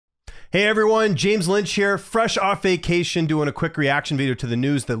Hey everyone, James Lynch here, fresh off vacation, doing a quick reaction video to the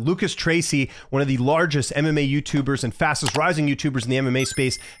news that Lucas Tracy, one of the largest MMA YouTubers and fastest rising YouTubers in the MMA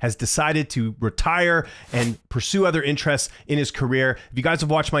space, has decided to retire and pursue other interests in his career. If you guys have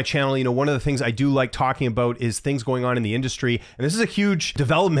watched my channel, you know one of the things I do like talking about is things going on in the industry, and this is a huge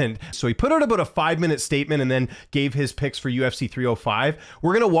development. So he put out about a 5-minute statement and then gave his picks for UFC 305.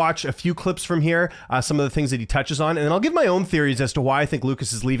 We're gonna watch a few clips from here, some of the things that he touches on, and then I'll give my own theories as to why I think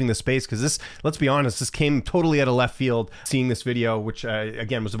Lucas is leaving the space, because this, let's be honest, this came totally out of left field, seeing this video, which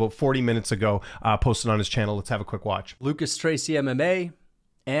again was about 40 minutes ago, posted on his channel. Let's have a quick watch. Lucas Tracy MMA,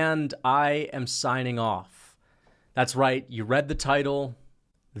 and I am signing off. That's right, you read the title.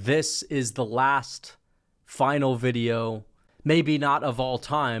 This is the last final video, maybe not of all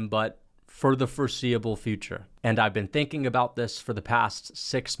time, but for the foreseeable future. And I've been thinking about this for the past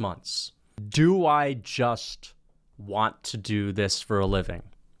 6 months. Do I just want to do this for a living?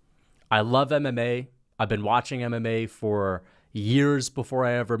 I love MMA. I've been watching MMA for years before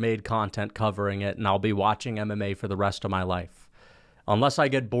I ever made content covering it, and I'll be watching MMA for the rest of my life. Unless I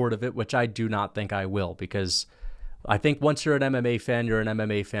get bored of it, which I do not think I will, because I think once you're an MMA fan, you're an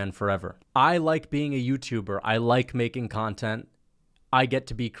MMA fan forever. I like being a YouTuber. I like making content. I get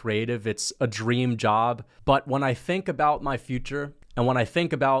to be creative. It's a dream job. But when I think about my future, and when I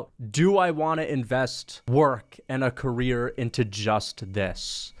think about, do I want to invest work and a career into just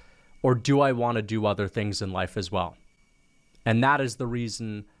this? Or do I want to do other things in life as well? And that is the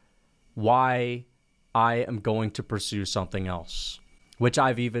reason why I am going to pursue something else, which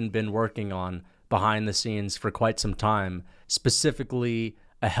I've even been working on behind the scenes for quite some time, specifically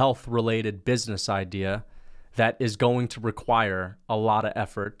a health-related business idea that is going to require a lot of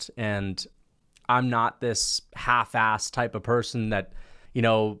effort. And I'm not this half-assed type of person that, you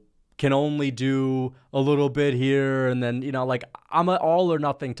know, can only do a little bit here and then, you know, like I'm an all or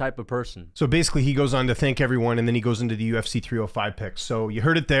nothing type of person. So basically he goes on to thank everyone, and then he goes into the UFC 305 picks. So you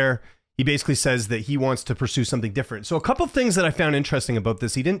heard it there. He basically says that he wants to pursue something different. So a couple things that I found interesting about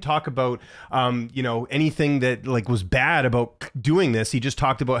this, he didn't talk about, you know, anything that like was bad about doing this. He just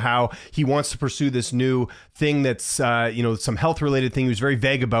talked about how he wants to pursue this new thing that's, you know, some health related thing. He was very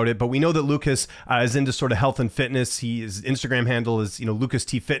vague about it, but we know that Lucas is into sort of health and fitness. His Instagram handle is, you know, Lucas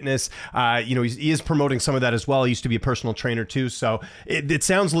T Fitness. You know, he is promoting some of that as well. He used to be a personal trainer too. So it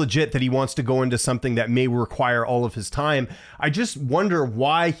sounds legit that he wants to go into something that may require all of his time. I just wonder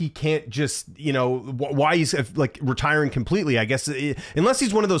why he can't just, you know, why he's like retiring completely, I guess, unless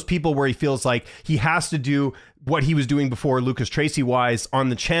he's one of those people where he feels like he has to do what he was doing before Lucas Tracy wise on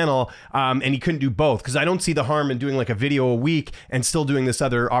the channel, and he couldn't do both, because I don't see the harm in doing like a video a week and still doing this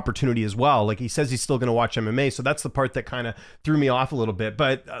other opportunity as well. Like he says he's still going to watch MMA, so that's the part that kind of threw me off a little bit.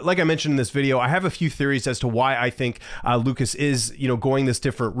 But like I mentioned in this video, I have a few theories as to why I think Lucas is, you know, going this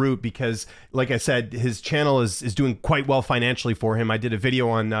different route, because like I said, his channel is doing quite well financially for him. I did a video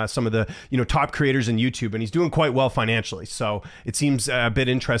on some of the, you know, top creators in YouTube, and he's doing quite well financially. So it seems a bit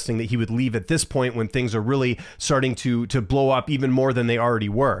interesting that he would leave at this point when things are really starting to blow up even more than they already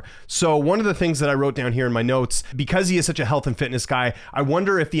were. So one of the things that I wrote down here in my notes, because he is such a health and fitness guy, I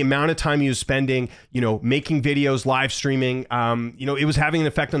wonder if the amount of time he was spending, you know, making videos, live streaming, you know, it was having an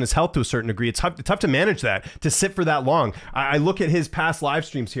effect on his health to a certain degree. It's tough to manage that, to sit for that long. I look at his past live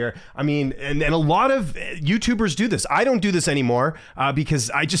streams here. I mean, and a lot of YouTubers do this. I don't do this anymore because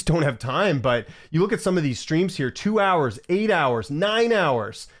I just don't have time. But you look at some of these streams here, 2 hours, 8 hours, 9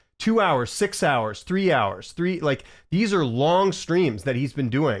 hours, 2 hours, 6 hours, 3 hours, like these are long streams that he's been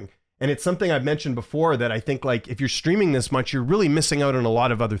doing. And it's something I've mentioned before, that I think like if you're streaming this much, you're really missing out on a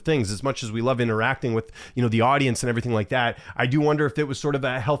lot of other things. As much as we love interacting with, you know, the audience and everything like that, I do wonder if it was sort of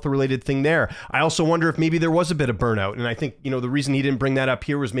a health related thing there. I also wonder if maybe there was a bit of burnout. And I think, you know, the reason he didn't bring that up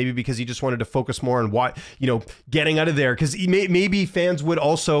here was maybe because he just wanted to focus more on what, you know, getting out of there. Because maybe fans would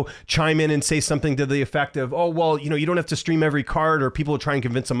also chime in and say something to the effect of, oh, well, you know, you don't have to stream every card, or people will try and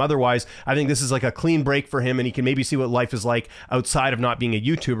convince him otherwise. I think this is like a clean break for him, and he can maybe see what life is like outside of not being a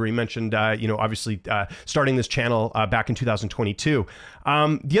YouTuber. He mentioned, you know, obviously starting this channel back in 2022.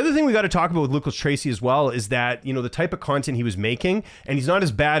 The other thing we got to talk about with Lucas Tracy as well is that, you know, the type of content he was making, and he's not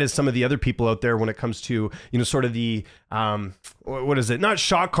as bad as some of the other people out there when it comes to, you know, sort of the, what is it? Not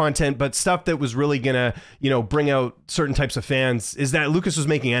shock content, but stuff that was really gonna, you know, bring out certain types of fans, is that Lucas was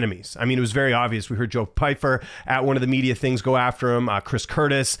making enemies. I mean, it was very obvious. We heard Joe Pfeiffer at one of the media things go after him, Chris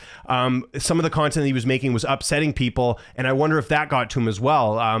Curtis. Some of the content he was making was upsetting people, and I wonder if that got to him as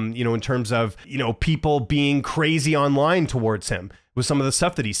well, you know, in terms of, you know, people being crazy online towards him. with some of the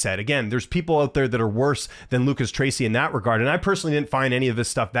stuff that he said. Again, there's people out there that are worse than Lucas Tracy in that regard. And I personally didn't find any of this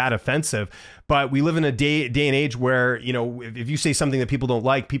stuff that offensive, but we live in a day and age where, you know, if you say something that people don't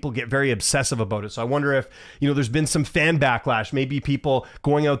like, people get very obsessive about it. So I wonder if, you know, there's been some fan backlash, maybe people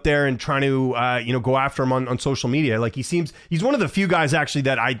going out there and trying to, you know, go after him on social media. Like he's one of the few guys actually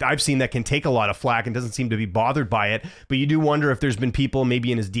that I've seen that can take a lot of flack and doesn't seem to be bothered by it. But you do wonder if there's been people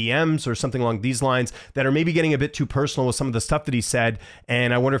maybe in his DMs or something along these lines that are maybe getting a bit too personal with some of the stuff that he said.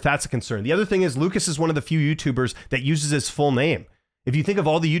 And I wonder if that's a concern. The other thing is Lucas is one of the few YouTubers that uses his full name. If you think of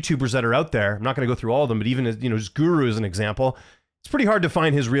all the YouTubers that are out there, I'm not going to go through all of them, but even, you know, his Guru is an example. It's pretty hard to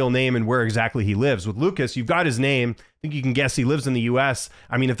find his real name and where exactly he lives. With Lucas, you've got his name. I think you can guess he lives in the US.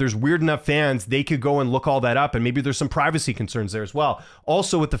 I mean, if there's weird enough fans, they could go and look all that up, and maybe there's some privacy concerns there as well.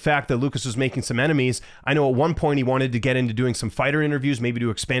 Also, with the fact that Lucas was making some enemies, I know at one point he wanted to get into doing some fighter interviews, maybe to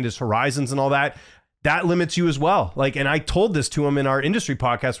expand his horizons and all that. That limits you as well. Like, and I told this to him in our industry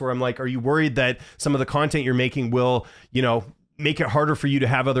podcast where I'm like, are you worried that some of the content you're making will, you know, make it harder for you to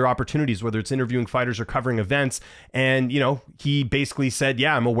have other opportunities, whether it's interviewing fighters or covering events? And, you know, he basically said,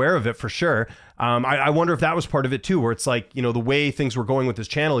 yeah, I'm aware of it for sure. I wonder if that was part of it too, where it's like, you know, the way things were going with his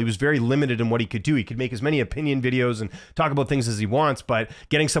channel, he was very limited in what he could do. He could make as many opinion videos and talk about things as he wants, but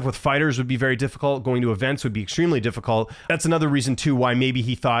getting stuff with fighters would be very difficult. Going to events would be extremely difficult. That's another reason too, why maybe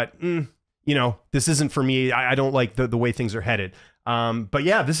he thought, you know, this isn't for me. I don't like the way things are headed. But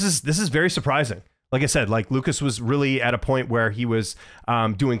yeah, this is very surprising. Like I said, like Lucas was really at a point where he was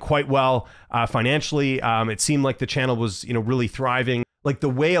doing quite well financially. It seemed like the channel was, you know, really thriving. Like the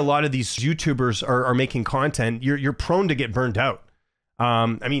way a lot of these YouTubers are making content, you're prone to get burned out.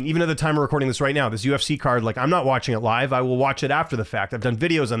 I mean, even at the time of recording this right now, this UFC card, like I'm not watching it live. I will watch it after the fact. I've done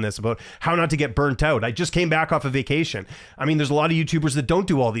videos on this about how not to get burnt out. I just came back off a vacation. I mean, there's a lot of YouTubers that don't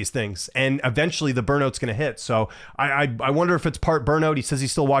do all these things, and eventually the burnout's going to hit. So I wonder if it's part burnout. He says he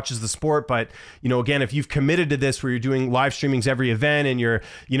still watches the sport, but, you know, again, if you've committed to this where you're doing live streamings every event and you're,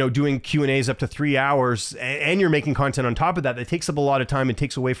 you know, doing Q&As up to 3 hours and you're making content on top of that, that takes up a lot of time and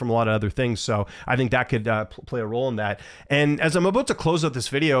takes away from a lot of other things. So I think that could play a role in that. And as I'm about to close out this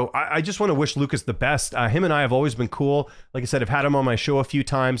video, I just want to wish Lucas the best. Him and I have always been cool. Like I said, I've had him on my show a few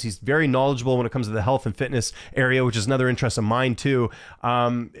times. He's very knowledgeable when it comes to the health and fitness area, which is another interest of mine too.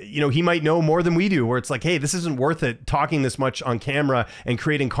 You know, he might know more than we do, where it's like, hey, this isn't worth it talking this much on camera and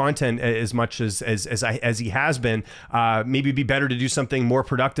creating content as much as he has been. Maybe it'd be better to do something more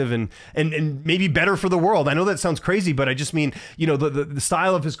productive and maybe better for the world. I know that sounds crazy, but I just mean, you know, the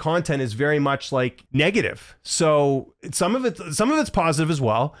style of his content is very much like negative. So some of it's positive as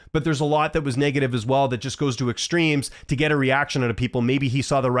well, but there's a lot that was negative as well that just goes to extremes to get a reaction out of people. Maybe he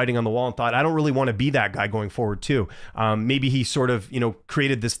saw the writing on the wall and thought, I don't really want to be that guy going forward too. Maybe he sort of, you know,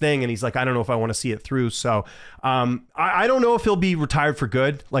 created this thing and he's like, I don't know if I want to see it through. So I don't know if he'll be retired for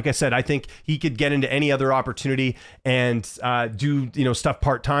good. Like I said, I think he could get into any other opportunity and do, you know, stuff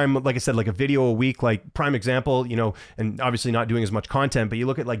part-time. Like I said, like a video a week, like prime example, you know, and obviously not doing as much content, but you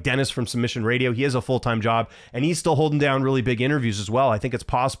look at like Dennis from Submission Radio, he has a full-time job and he's still holding down really big interviews as well. I think it's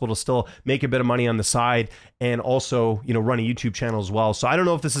possible to still make a bit of money on the side and also, you know, run a YouTube channel as well. So I don't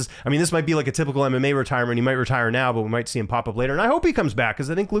know if this is, I mean, this might be like a typical MMA retirement. He might retire now, but we might see him pop up later. And I hope he comes back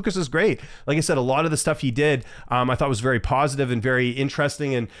because I think Lucas is great. Like I said, a lot of the stuff he did, I thought was very positive and very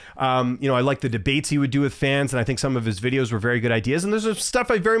interesting. And, you know, I like the debates he would do with fans. And I think some of his videos were very good ideas. And there's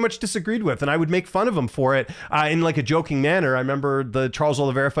stuff I very much disagreed with. And I would make fun of him for it in like a joking manner. I remember the Charles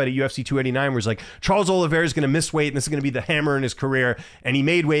Oliveira fight at UFC 289 where it's like, Charles Oliveira is going to miss weight and this is going to be the hammer in his career. And he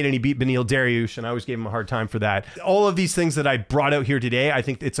made weight and he beat Beneil Dariush. And I always gave him a hard time for that. All of these things that I brought out here today, I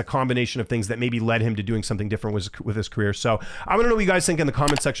think it's a combination of things that maybe led him to doing something different with his career. So I want to know what you guys think in the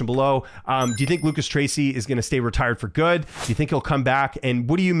comment section below. Do you think Lucas Tracy is going to stay retired for good? Do you think he'll come back? And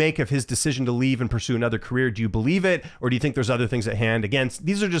what do you make of his decision to leave and pursue another career? Do you believe it? Or do you think there's other things at hand? Again,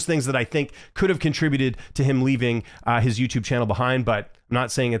 these are just things that I think could have contributed to him leaving his YouTube channel behind, but I'm not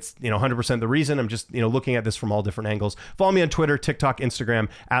saying it's, you know, 100% the reason. I'm just, you know, looking at this from all different angles. Follow me on Twitter, TikTok, Instagram,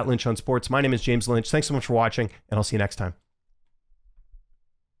 @LynchOnSports. My name is James Lynch. Thanks so much for watching, and I'll see you next time.